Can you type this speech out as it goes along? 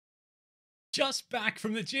Just back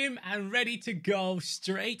from the gym and ready to go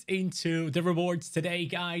straight into the rewards today,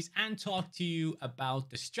 guys, and talk to you about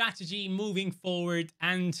the strategy moving forward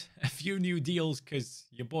and a few new deals because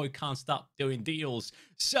your boy can't stop doing deals.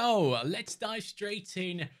 So let's dive straight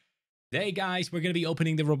in. Today, guys, we're going to be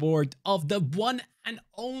opening the reward of the one and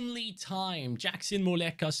only time Jackson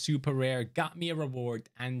Muleka Super Rare got me a reward,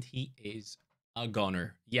 and he is a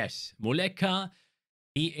gunner. Yes, Muleka.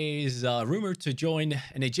 He is rumored to join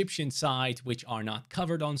an Egyptian side, which are not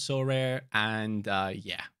covered on Sorare. And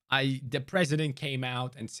the president came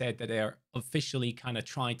out and said that they're officially kind of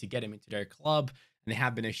trying to get him into their club. And they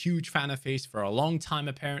have been a huge fan of his for a long time,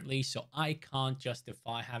 apparently. So I can't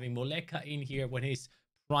justify having Muleka in here when his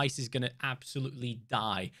price is going to absolutely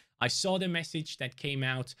die. I saw the message that came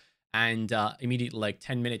out. And immediately, like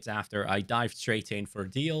 10 minutes after, I dived straight in for a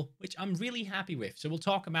deal, which I'm really happy with. So we'll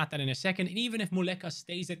talk about that in a second. And even if Muleka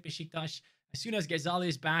stays at Besiktas, as soon as Ghazali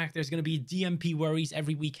is back, there's going to be DMP worries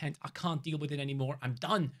every weekend. I can't deal with it anymore. I'm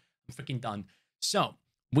done. I'm freaking done. So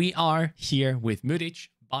we are here with Mudic,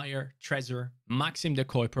 Bayer, Trezor, Maxim de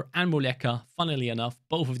Kuiper, and Muleka. Funnily enough,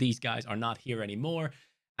 both of these guys are not here anymore.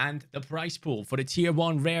 And the price pool for the tier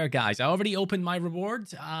 1 rare, guys. I already opened my reward.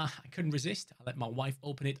 I couldn't resist. I let my wife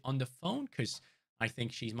open it on the phone because I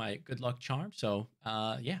think she's my good luck charm. So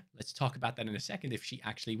yeah, let's talk about that in a second if she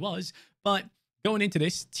actually was. But going into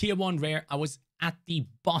this tier 1 rare, I was at the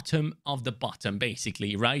bottom of the bottom,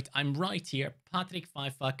 basically, right? I'm right here. Patrick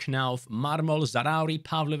Pfeiffer, Knauf, Marmol, Zarauri,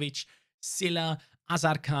 Pavlovic, Silla,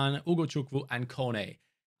 Azarkan, Ugochukwu, and Kone.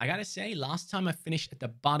 I gotta say, last time I finished at the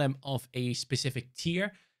bottom of a specific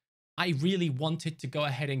tier, I really wanted to go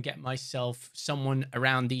ahead and get myself someone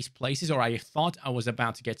around these places, or I thought I was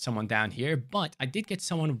about to get someone down here, but I did get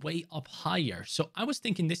someone way up higher. So I was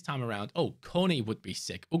thinking this time around, oh, Kone would be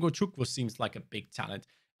sick. Ugochukwu seems like a big talent.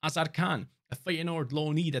 Azarkan, a Feyenoord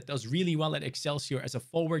loanee that does really well at Excelsior as a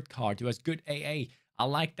forward card who has good AA. I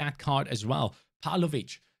like that card as well.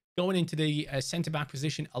 Pavlovic, going into the centre-back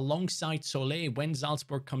position alongside Soleil when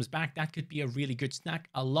Salzburg comes back. That could be a really good snack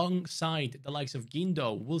alongside the likes of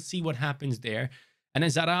Guindo. We'll see what happens there. And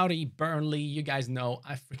then Zarauri, Burnley. You guys know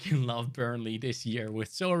I freaking love Burnley this year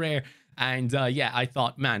with Sorare. And yeah, I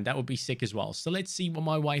thought, man, that would be sick as well. So let's see what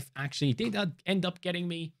my wife actually did end up getting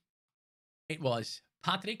me. It was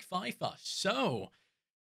Patrick Pfeiffer. So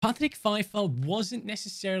Patrick Pfeiffer wasn't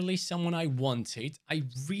necessarily someone I wanted. I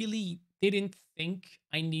really didn't think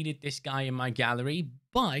I needed this guy in my gallery,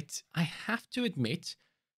 but I have to admit,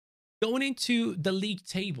 going into the league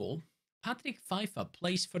table, Patrick Pfeiffer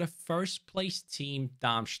plays for the first place team,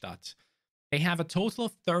 Darmstadt. They have a total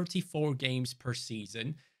of 34 games per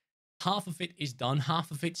season. Half of it is done,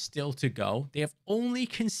 half of it still to go. They have only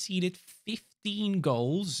conceded 15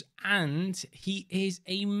 goals, and he is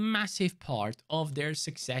a massive part of their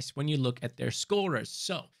success when you look at their scorers.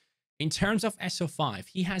 So, in terms of SO5,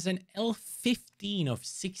 he has an L15 of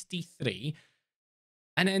 63.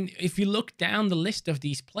 And then if you look down the list of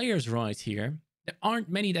these players right here, there aren't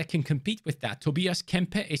many that can compete with that. Tobias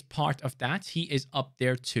Kempe is part of that. He is up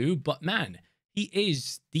there too. But man, he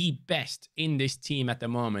is the best in this team at the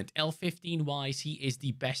moment. L15-wise, he is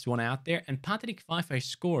the best one out there. And Patrick Pfeiffer's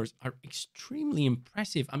scores are extremely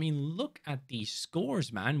impressive. I mean, look at these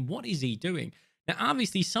scores, man. What is he doing? Now,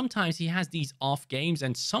 obviously, sometimes he has these off games,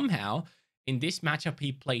 and somehow in this matchup,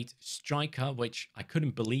 he played striker, which I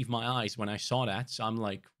couldn't believe my eyes when I saw that. So I'm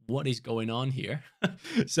like, what is going on here?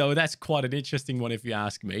 So that's quite an interesting one, if you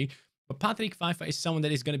ask me. But Patrick Pfeiffer is someone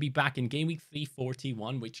that is going to be back in Game Week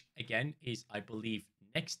 341, which, again, is, I believe,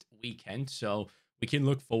 next weekend. So we can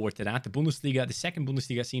look forward to that. The Bundesliga, the second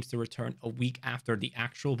Bundesliga, seems to return a week after the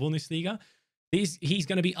actual Bundesliga. He's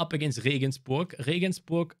going to be up against Regensburg.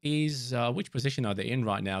 Regensburg is... which position are they in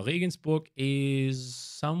right now? Regensburg is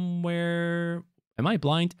somewhere... Am I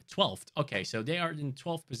blind? 12th. Okay, so they are in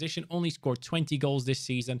 12th position. Only scored 20 goals this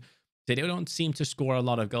season. So they don't seem to score a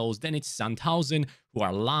lot of goals. Then it's Sandhausen, who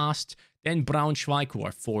are last. Then Braunschweig, who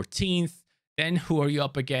are 14th. Then who are you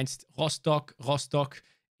up against? Rostock. Rostock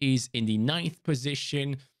is in the 9th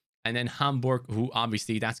position. And then Hamburg, who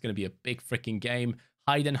obviously that's going to be a big freaking game.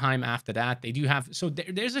 Heidenheim after that. They do have... So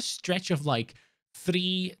there's a stretch of like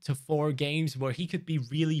 3 to 4 games where he could be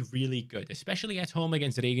really, really good. Especially at home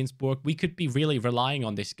against Regensburg. We could be really relying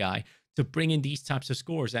on this guy to bring in these types of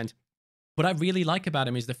scores. And what I really like about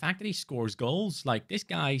him is the fact that he scores goals. Like, this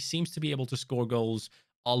guy seems to be able to score goals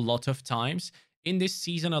a lot of times. In this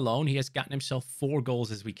season alone, he has gotten himself 4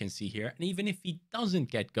 goals, as we can see here. And even if he doesn't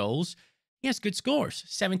get goals, he has good scores.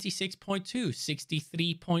 76.2,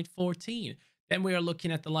 63.14. Then we are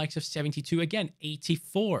looking at the likes of 72 again,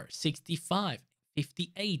 84, 65,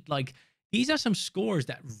 58. Like, these are some scores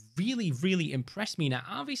that really, really impress me. Now,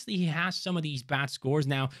 obviously, he has some of these bad scores.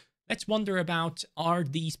 Now, let's wonder about, are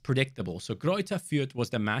these predictable? So Greuther Fürth was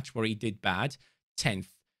the match where he did bad, 10th.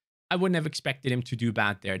 I wouldn't have expected him to do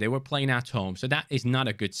bad there. They were playing at home, so that is not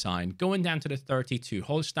a good sign. Going down to the 32,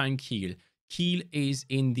 Holstein Kiel. Kiel is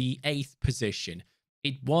in the 8th position.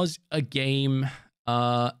 It was a game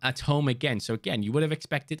at home again. So again, you would have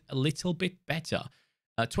expected a little bit better.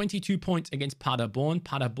 22 points against Paderborn.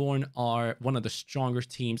 Paderborn are one of the stronger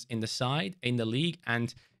teams in the league,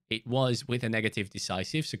 and it was with a negative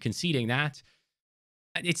decisive. So conceding that,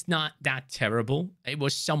 it's not that terrible. It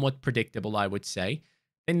was somewhat predictable, I would say.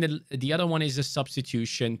 Then the other one is a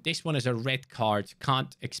substitution. This one is a red card.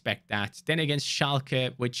 Can't expect that. Then against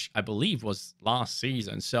Schalke, which I believe was last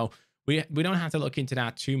season. So we don't have to look into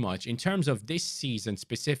that too much. In terms of this season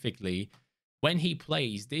specifically, when he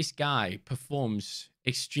plays, this guy performs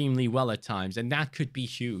extremely well at times, and that could be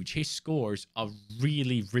huge. His scores are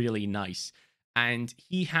really, really nice. And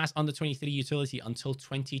he has under 23 utility until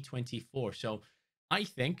 2024. So I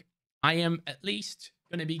think I am at least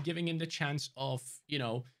going to be giving him the chance of,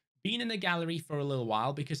 being in the gallery for a little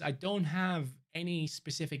while, because I don't have any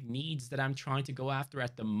specific needs that I'm trying to go after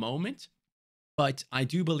at the moment. But I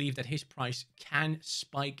do believe that his price can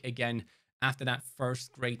spike again after that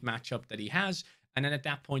first great matchup that he has. And then at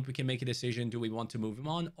that point, we can make a decision. Do we want to move him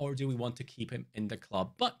on, or do we want to keep him in the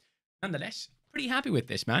club? But nonetheless, pretty happy with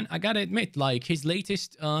this, man. I got to admit, like his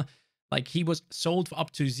latest, he was sold for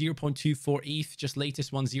up to 0.24 ETH, just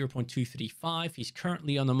latest one, 0.235. He's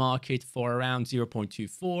currently on the market for around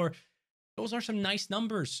 0.24. Those are some nice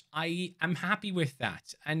numbers. I am happy with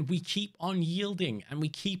that. And we keep on yielding, and we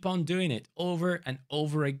keep on doing it over and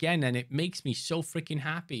over again. And it makes me so freaking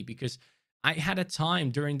happy, because I had a time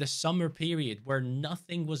during the summer period where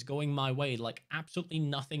nothing was going my way, like absolutely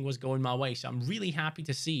nothing was going my way. So I'm really happy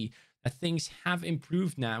to see that things have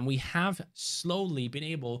improved now, and we have slowly been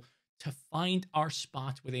able to find our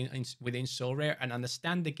spot within Sorare and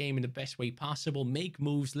understand the game in the best way possible, make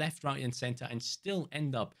moves left, right, and center, and still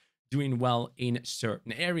end up doing well in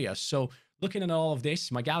certain areas. So looking at all of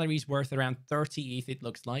this, my gallery is worth around 30 ETH, it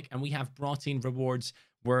looks like, and we have brought in rewards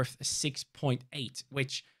worth 6.8,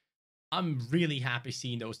 which I'm really happy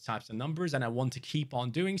seeing those types of numbers, and I want to keep on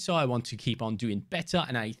doing so. I want to keep on doing better,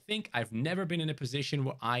 and I think I've never been in a position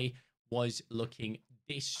where I was looking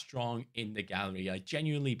this strong in the gallery. I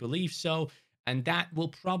genuinely believe so, and that will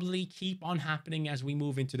probably keep on happening as we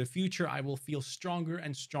move into the future. I will feel stronger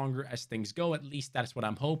and stronger as things go. At least that's what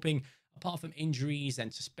I'm hoping. Apart from injuries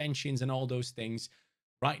and suspensions and all those things,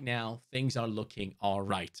 right now, things are looking all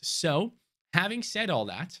right. So, having said all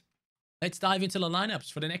that, let's dive into the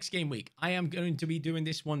lineups for the next game week. I am going to be doing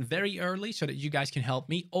this one very early so that you guys can help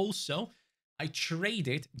me. Also, I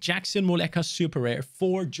traded Jackson Muleka Super Rare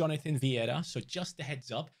for Jonathan Vieira, so just a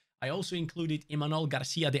heads up. I also included Imanol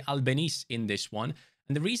Garcia de Albeniz in this one.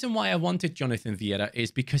 And the reason why I wanted Jonathan Vieira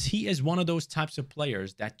is because he is one of those types of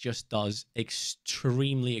players that just does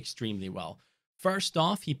extremely, extremely well. First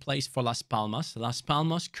off, he plays for Las Palmas. Las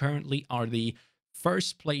Palmas currently are the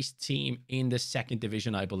first place team in the second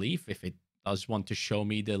division, I believe. If it does want to show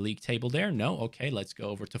me the league table there. No. Okay, let's go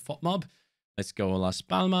over to FOTMob. Let's go Las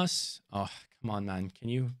Palmas. Oh, come on, man. Can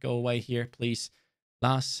you go away here, please?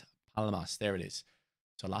 Las Palmas. There it is.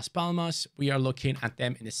 So Las Palmas, we are looking at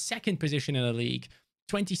them in the second position in the league.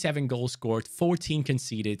 27 goals scored, 14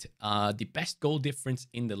 conceded. The best goal difference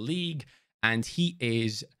in the league. And he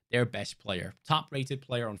is their best player. Top-rated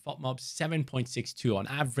player on FOTMob, 7.62 on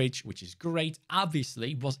average, which is great.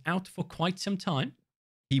 Obviously, was out for quite some time.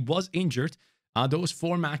 He was injured. Those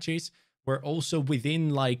 4 matches were also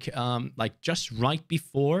within like just right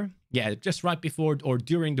before or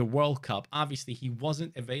during the World Cup. Obviously, he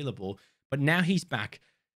wasn't available, but now he's back.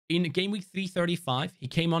 In game week 335, he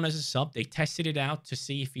came on as a sub. They tested it out to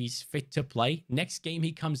see if he's fit to play. Next game,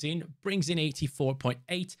 he comes in, brings in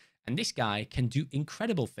 84.8, and this guy can do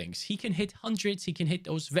incredible things. He can hit hundreds. He can hit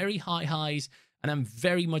those very high highs, and I'm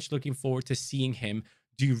very much looking forward to seeing him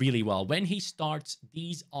do really well. When he starts,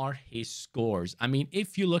 these are his scores. I mean,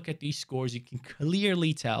 if you look at these scores, you can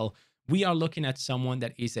clearly tell we are looking at someone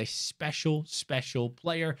that is a special, special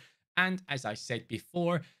player. And as I said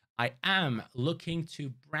before, I am looking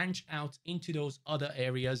to branch out into those other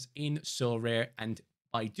areas in Sorare. And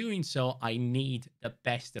by doing so, I need the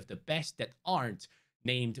best of the best that aren't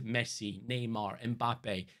named Messi, Neymar,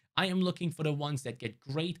 Mbappe. I am looking for the ones that get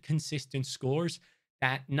great, consistent scores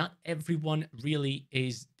that not everyone really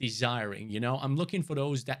is desiring. You know, I'm looking for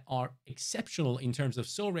those that are exceptional in terms of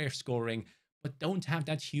Sorare scoring, but don't have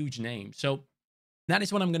that huge name. So That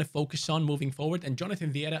is what I'm going to focus on moving forward. And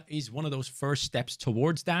Jonathan Vieira is one of those first steps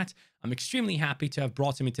towards that. I'm extremely happy to have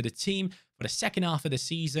brought him into the team for the second half of the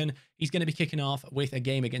season. He's going to be kicking off with a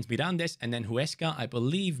game against Mirandes and then Huesca. I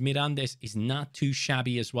believe Mirandes is not too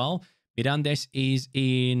shabby as well. Mirandes is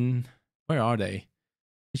in... Where are they?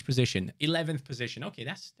 Which position? 11th position. Okay,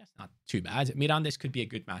 that's not too bad. Mirandes could be a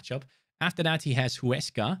good matchup. After that, he has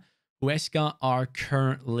Huesca. Huesca are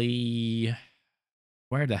currently...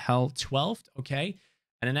 Where the hell? 12th. Okay.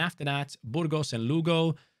 And then after that, Burgos and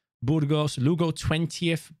Lugo. Lugo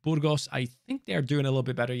 20th. Burgos, I think they're doing a little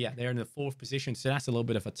bit better. Yeah, they're in the 4th position. So that's a little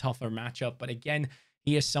bit of a tougher matchup. But again,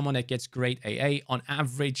 he is someone that gets great AA. On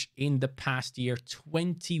average, in the past year,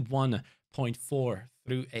 21.4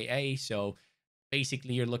 through AA. So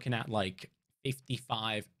basically, you're looking at like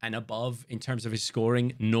 55 and above in terms of his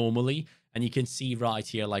scoring normally. And you can see right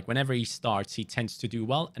here, like whenever he starts, he tends to do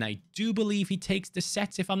well. And I do believe he takes the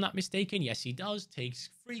sets, if I'm not mistaken. Yes, he does. Takes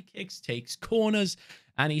free kicks, takes corners,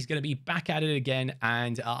 and he's going to be back at it again.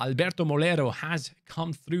 And Alberto Molero has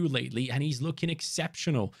come through lately, and he's looking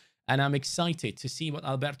exceptional. And I'm excited to see what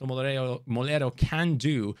Alberto Molero can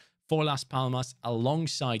do for Las Palmas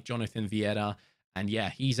alongside Jonathan Vieira. And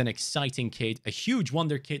yeah, he's an exciting kid, a huge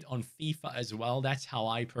wonder kid on FIFA as well. That's how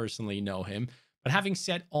I personally know him. But having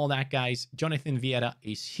said all that, guys, Jonathan Vieira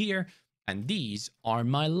is here. And these are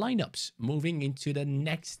my lineups moving into the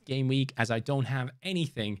next game week, as I don't have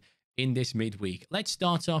anything in this midweek. Let's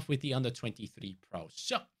start off with the Under-23 Pro.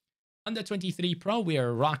 So, Under-23 Pro, we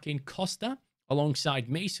are rocking Costa alongside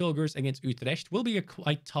Mace Hilgers against Utrecht. Will be a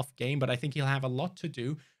quite tough game, but I think he'll have a lot to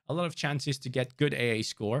do. A lot of chances to get good AA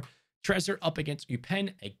score. Trezor up against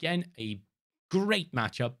Upen. Again, a great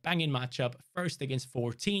matchup, banging matchup. First against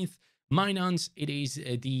 14th. Mainans, it is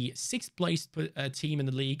the 6th placed team in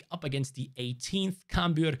the league up against the 18th.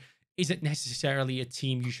 Cambuur isn't necessarily a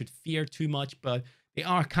team you should fear too much, but they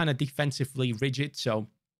are kind of defensively rigid, so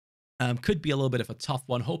could be a little bit of a tough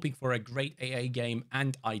one. Hoping for a great AA game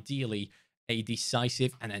and ideally a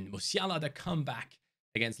decisive. And then Musiala, the comeback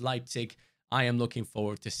against Leipzig. I am looking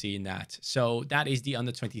forward to seeing that. So that is the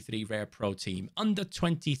Under-23 Rare Pro team.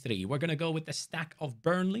 Under-23, we're going to go with the stack of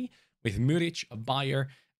Burnley with Muric, Bayer,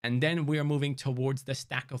 and then we are moving towards the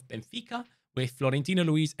stack of Benfica with Florentino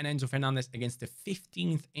Luis and Enzo Fernandez against the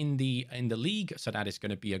 15th in the league. So that is going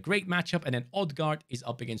to be a great matchup. And then Odgaard is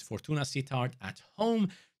up against Fortuna Sittard at home.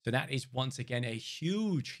 So that is once again a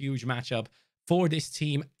huge, huge matchup for this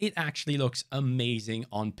team. It actually looks amazing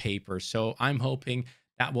on paper. So I'm hoping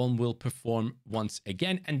that one will perform once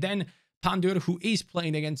again. And then Pandur, who is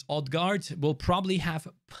playing against Odgaard, will probably have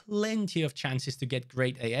plenty of chances to get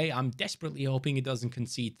great AA. I'm desperately hoping he doesn't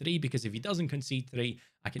concede 3, because if he doesn't concede 3,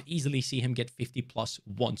 I can easily see him get 50 plus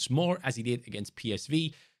once more, as he did against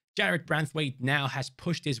PSV. Jared Branthwaite now has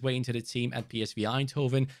pushed his way into the team at PSV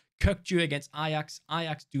Eindhoven. Kökçü against Ajax.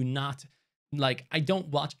 Ajax do not... Like, I don't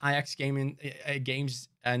watch Ajax games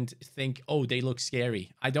and think, oh, they look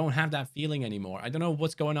scary. I don't have that feeling anymore. I don't know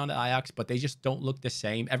what's going on at Ajax, but they just don't look the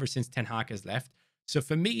same ever since Ten Hag has left. So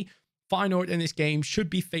for me, Feyenoord in this game should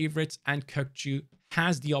be favorites, and Kökçü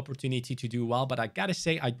has the opportunity to do well. But I gotta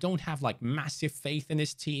say, I don't have like massive faith in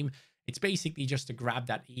this team. It's basically just to grab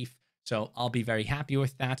that ETH. So I'll be very happy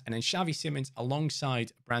with that. And then Xavi Simons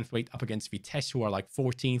alongside Branthwaite up against Vitesse, who are like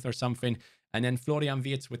 14th or something. And then Florian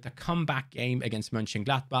Wirtz with the comeback game against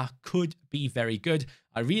Mönchengladbach could be very good.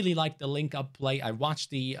 I really like the link-up play. I watched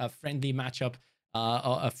the friendly matchup,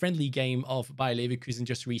 a friendly game of Bayer Leverkusen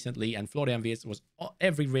just recently, and Florian Wirtz was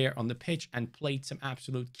everywhere on the pitch and played some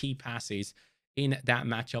absolute key passes in that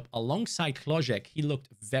matchup. Alongside Hlojek, he looked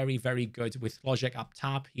very, very good with Hlojek up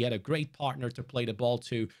top. He had a great partner to play the ball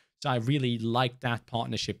to, so I really like that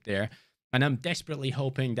partnership there. And I'm desperately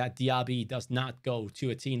hoping that Diaby does not go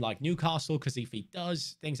to a team like Newcastle, because if he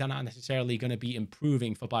does, things are not necessarily going to be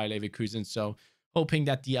improving for Bayer Leverkusen. So hoping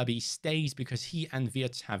that Diaby stays, because he and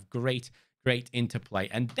Wirtz have great interplay.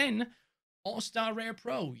 And then All-Star Rare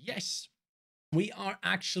Pro. Yes, we are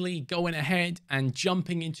actually going ahead and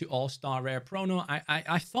jumping into All-Star Rare Pro. No,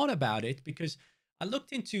 I thought about it, because I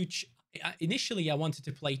looked into... Initially, I wanted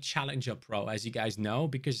to play Challenger Pro, as you guys know,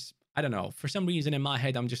 because... I don't know. For some reason in my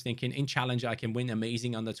head, I'm just thinking in Challenger, I can win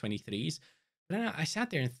amazing under 23s. But then I sat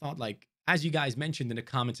there and thought, like, as you guys mentioned in the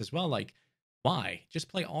comments as well, like, why? Just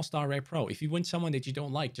play All-Star Rare Pro. If you win someone that you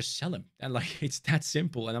don't like, just sell him. And like, it's that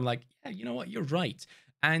simple. And I'm like, yeah, you know what? You're right.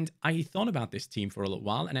 And I thought about this team for a little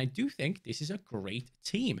while, and I do think this is a great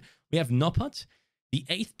team. We have Noppert, the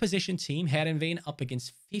 8th position team, Heerenveen, up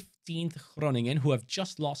against 15th Groningen, who have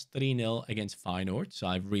just lost 3-0 against Feyenoord. So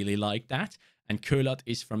I really like that. And Köhlat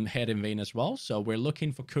is from Heerenveen as well. So we're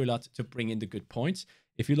looking for Köhlat to bring in the good points.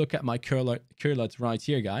 if you look at my Curlut right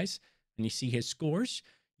here, guys, and you see his scores,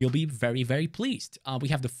 you'll be very, very pleased. We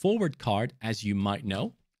have the forward card, as you might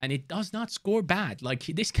know, and it does not score bad. Like,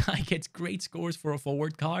 this guy gets great scores for a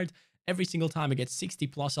forward card. Every single time I get 60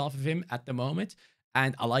 plus off of him at the moment.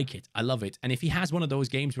 And I like it. I love it. And if he has one of those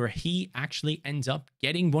games where he actually ends up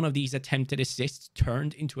getting one of these attempted assists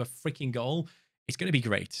turned into a freaking goal, it's going to be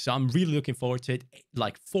great. So I'm really looking forward to it.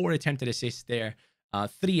 Like 4 attempted assists there,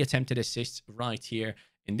 3 attempted assists right here.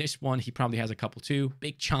 In this one, he probably has a couple too.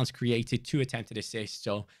 Big chance created, 2 attempted assists.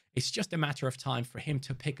 So it's just a matter of time for him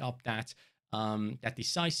to pick up that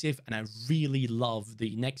decisive. And I really love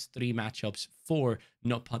the next 3 matchups for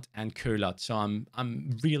Nopat and Kurlat. So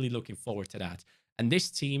I'm really looking forward to that. And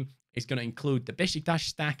this team is going to include the Besiktas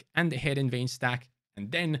stack and the Hidden Vein stack,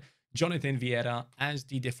 and then Jonathan Vieira as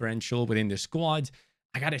the differential within the squad.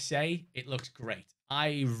 I gotta say, it looks great.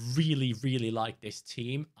 I really, really like this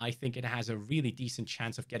team. I think it has a really decent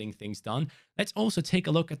chance of getting things done. Let's also take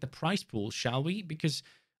a look at the prize pool, shall we? Because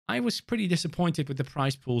I was pretty disappointed with the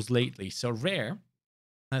prize pools lately. So rare,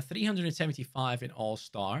 375 in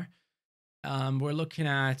All-Star. We're looking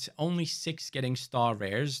at only 6 getting star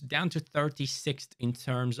rares, down to 36th in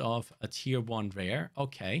terms of a tier 1 rare.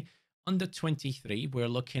 Okay. Under 23, we're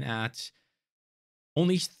looking at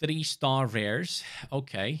only 3 star rares.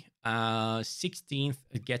 Okay. 16th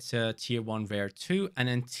gets a tier 1 rare too. And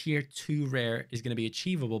then tier 2 rare is going to be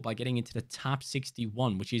achievable by getting into the top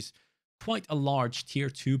 61, which is quite a large tier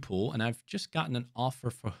 2 pool. And I've just gotten an offer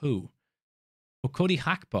for who? For Cody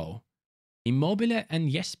Hakpo, Immobile, and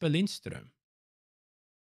Jesper Lindström.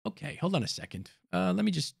 Okay, hold on a second. Let me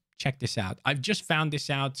just check this out. I've just found this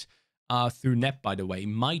out through Net, by the way.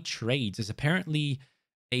 My Trades is apparently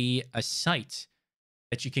a site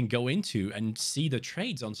that you can go into and see the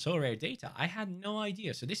trades on Sorare data. I had no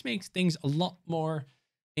idea. So this makes things a lot more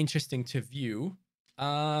interesting to view.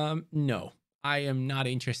 No, I am not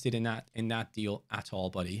interested in that deal at all,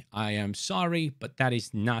 buddy. I am sorry, but that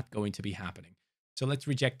is not going to be happening. So let's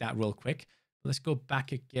reject that real quick. Let's go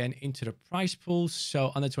back again into the price pool.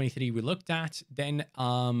 So under 23 we looked at. Then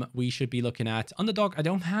we should be looking at underdog. I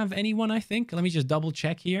don't have anyone, I think. Let me just double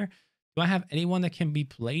check here. Do I have anyone that can be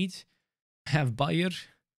played? I have Bayer.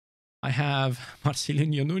 I have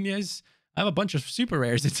Marcelinho Nunez. I have a bunch of super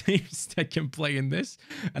rares, it seems, that can play in this.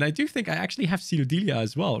 And I do think I actually have Sildilia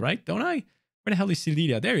as well, right? Don't I? Where the hell is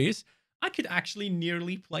Sildilia? There he is. I could actually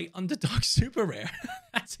nearly play underdog super rare.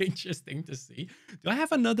 That's interesting to see. Do I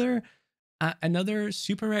have another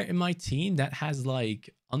super rare in my team that has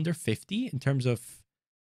like under 50 in terms of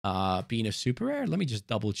being a super rare? Let me just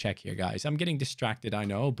double check here, guys. I'm getting distracted, I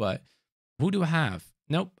know, but who do I have?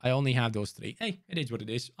 Nope, I only have those 3. Hey, it is what it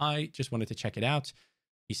is. I just wanted to check it out.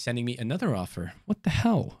 He's sending me another offer. What the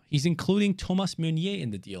hell? He's including Thomas Meunier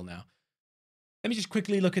in the deal now. Let me just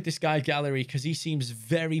quickly look at this guy gallery because he seems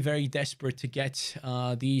very, very desperate to get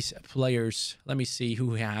these players. Let me see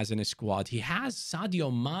who he has in his squad. He has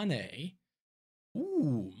Sadio Mane.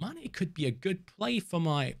 Ooh, Mane could be a good play for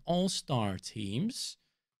my all-star teams.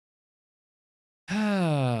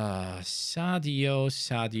 Sadio.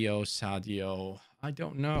 I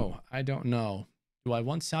don't know. Do I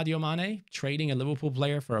want Sadio Mane trading a Liverpool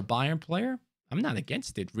player for a Bayern player? I'm not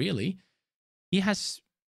against it, really. He has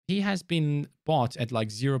been bought at like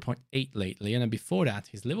 0.8 lately. And then before that,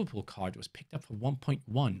 his Liverpool card was picked up for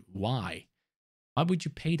 1.1. Why? Why would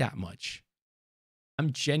you pay that much?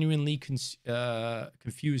 I'm genuinely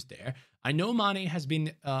confused there. I know Mane has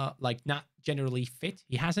been like not generally fit.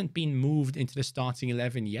 He hasn't been moved into the starting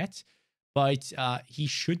 11 yet, but he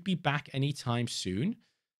should be back anytime soon.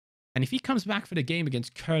 And if he comes back for the game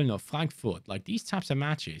against Köln or Frankfurt, like these types of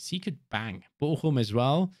matches, he could bang. Bochum as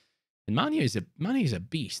well. And Mane is a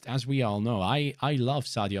beast, as we all know. I love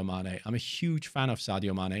Sadio Mane. I'm a huge fan of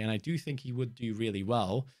Sadio Mane, and I do think he would do really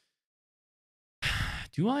well.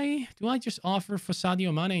 Do I just offer for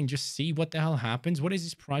Sadio Mane and just see what the hell happens? What is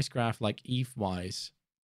his price graph like ETH-wise?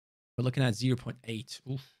 We're looking at 0.8.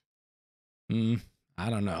 Oof. I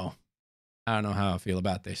don't know. I don't know how I feel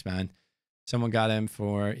about this, man. Someone got him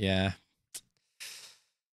for, yeah.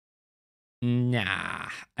 Nah,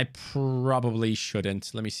 I probably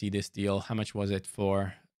shouldn't. Let me see this deal. How much was it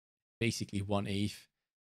for? Basically 1 ETH.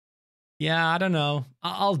 Yeah, I don't know.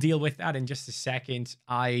 I'll deal with that in just a second.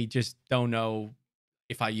 I just don't know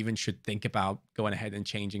if I even should think about going ahead and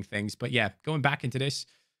changing things. But yeah, going back into this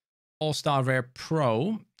All-Star Rare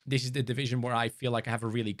Pro, this is the division where I feel like I have a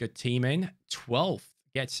really good team in. 12th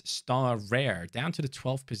gets Star Rare down to the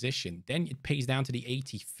 12th position. Then it pays down to the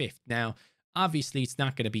 85th. Now, Obviously, it's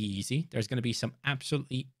not going to be easy. There's going to be some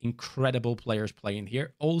absolutely incredible players playing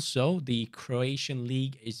here. Also, the Croatian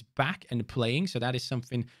League is back and playing, so that is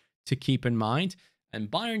something to keep in mind.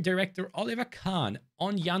 And Bayern director Oliver Kahn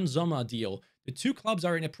on Jan Sommer deal. The two clubs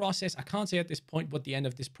are in a process. I can't say at this point what the end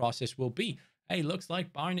of this process will be. Hey, looks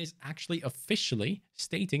like Bayern is actually officially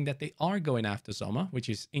stating that they are going after Sommer, which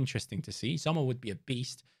is interesting to see. Sommer would be a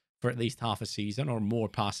beast for at least half a season or more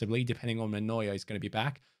possibly, depending on when Neuer is going to be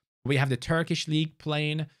back. We have the Turkish league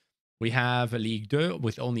playing. We have Ligue 2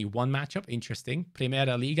 with only one matchup. Interesting.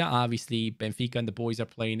 Primera Liga, obviously, Benfica and the boys are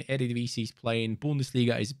playing. Eredivisie is playing.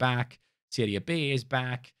 Bundesliga is back. Serie B is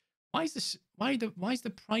back. Why is this? Why is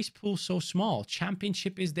the price pool so small?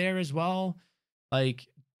 Championship is there as well. Like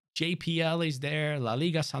JPL is there. La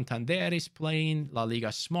Liga Santander is playing. La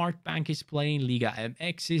Liga Smart Bank is playing. Liga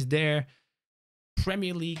MX is there.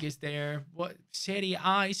 Premier League is there. What Serie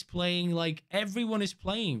A is playing? Like everyone is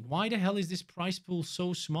playing. Why the hell is this price pool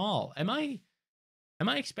so small? Am I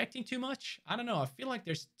expecting too much? I don't know. I feel like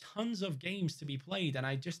there's tons of games to be played, and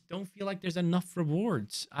I just don't feel like there's enough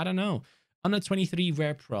rewards. I don't know. Under 23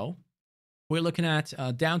 Rare Pro, we're looking at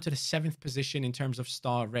down to the 7th position in terms of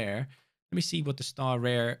star rare. Let me see what the star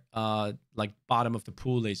rare like bottom of the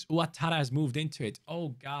pool is. Ouattara has moved into it. Oh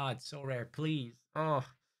God, so rare, please. Oh.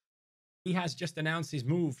 He has just announced his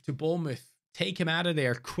move to Bournemouth. Take him out of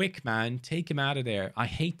there. Quick, man. Take him out of there. I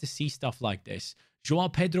hate to see stuff like this. Joao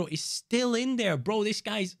Pedro is still in there. Bro, this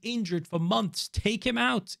guy's injured for months. Take him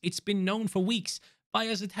out. It's been known for weeks.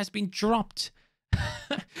 Bayazit has been dropped.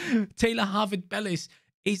 Taylor Harvard-Bellis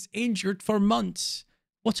is injured for months.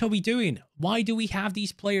 What are we doing? Why do we have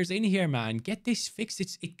these players in here, man? Get this fixed.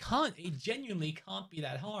 It genuinely can't be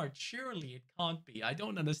that hard. Surely it can't be. I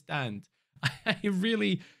don't understand. I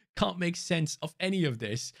really can't make sense of any of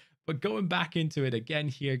this. But going back into it again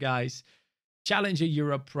here, guys. Challenger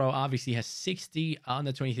Europe Pro obviously has 60.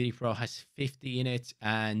 Under 23 Pro has 50 in it.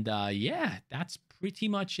 And yeah, that's pretty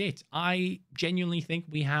much it. I genuinely think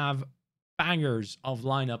we have bangers of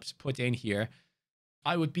lineups put in here.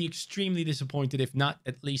 I would be extremely disappointed if not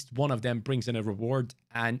at least one of them brings in a reward.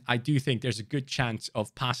 And I do think there's a good chance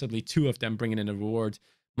of possibly two of them bringing in a reward.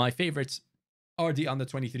 My favorites are the Under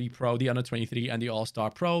 23 Pro, the Under 23, and the All-Star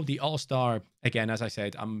Pro. The All-Star, again, as I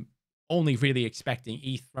said, I'm only really expecting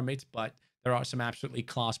ETH from it, but there are some absolutely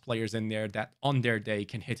class players in there that on their day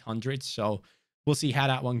can hit hundreds. So we'll see how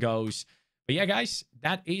that one goes. But yeah, guys,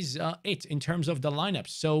 that is it in terms of the lineup.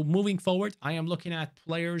 So moving forward, I am looking at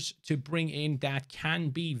players to bring in that can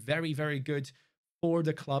be very, very good for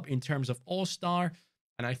the club in terms of All-Star.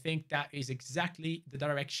 And I think that is exactly the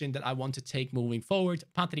direction that I want to take moving forward.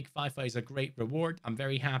 Patrick Pfeiffer is a great reward. I'm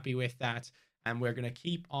very happy with that. And we're going to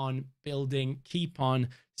keep on building, keep on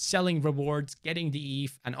selling rewards, getting the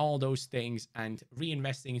ETH and all those things and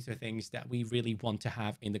reinvesting into things that we really want to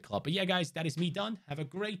have in the club. But yeah, guys, that is me done. Have a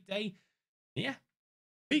great day. Yeah,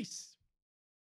 peace.